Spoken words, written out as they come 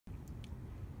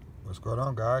What's going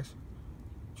on, guys?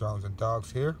 Drones and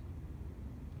Dogs here.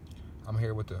 I'm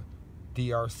here with the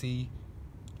DeeRc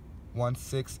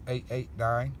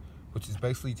 16889, which is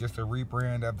basically just a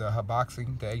rebrand of the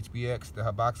Hiboxing, the HBX, the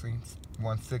Hiboxing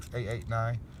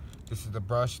 16889. This is the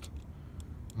brushed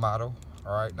model,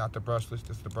 all right? Not the brushless,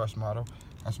 this is the brushed model.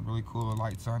 Has some really cool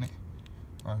lights on it.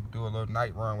 I'm gonna do a little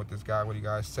night run with this guy. What do you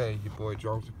guys say? Your boy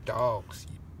Drones and Dogs.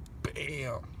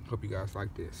 Bam! Hope you guys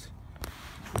like this.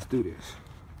 Let's do this.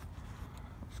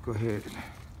 Let's go ahead and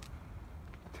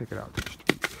take it out to the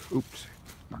street. Oops,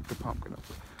 knocked the pumpkin up.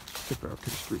 Take it out to the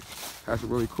street. Has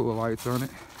some really cool lights on it.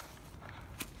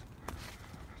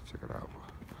 Check it out.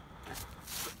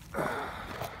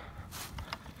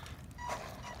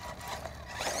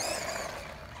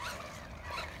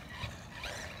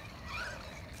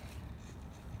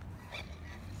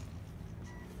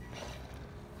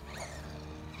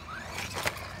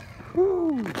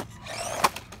 Woo!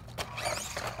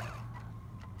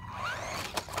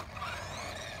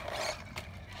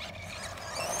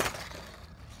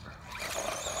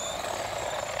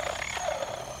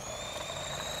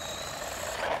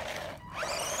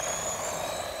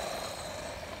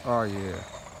 Oh yeah,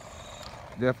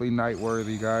 definitely night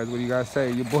worthy, guys. What do you guys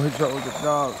say? Your boy Drones and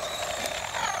Dogs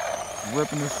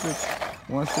ripping the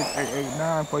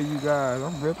 16889 for you guys.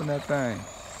 I'm ripping that thing.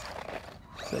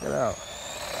 Check it out.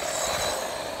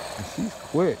 And she's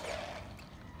quick.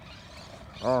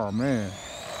 Oh man.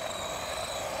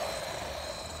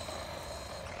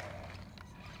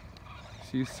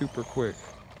 She's super quick.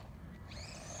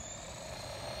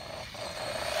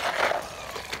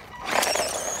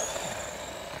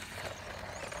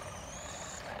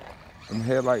 Them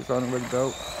headlights on it look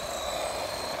dope.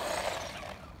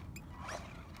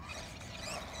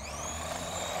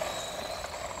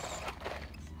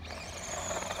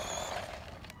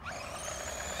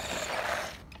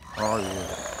 Oh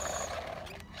yeah.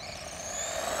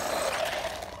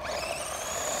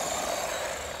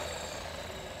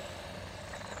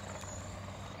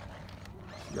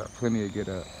 She got plenty of get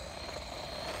up.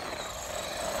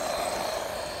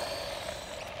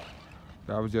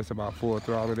 I was just about full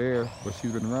throttle there, but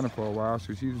she's been running for a while,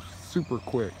 so she's super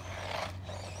quick.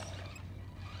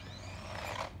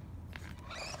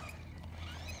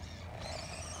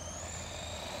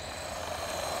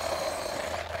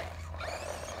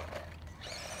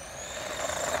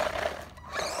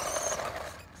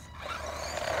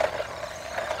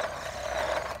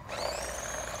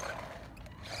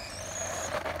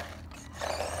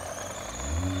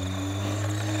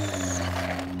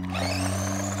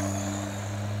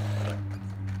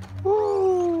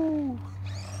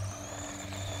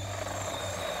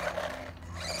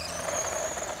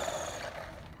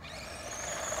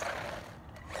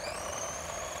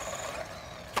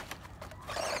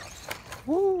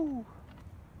 Woo!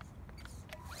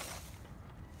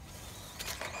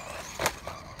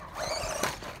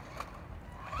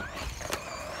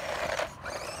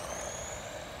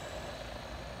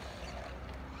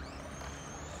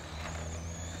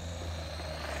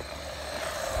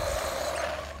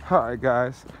 Alright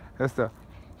guys, that's the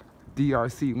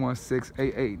DeeRc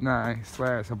 16889 /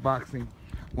 Hiboxing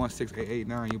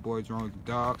 16889. Your boy Drones and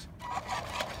Dogs.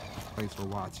 Thanks for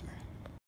watching.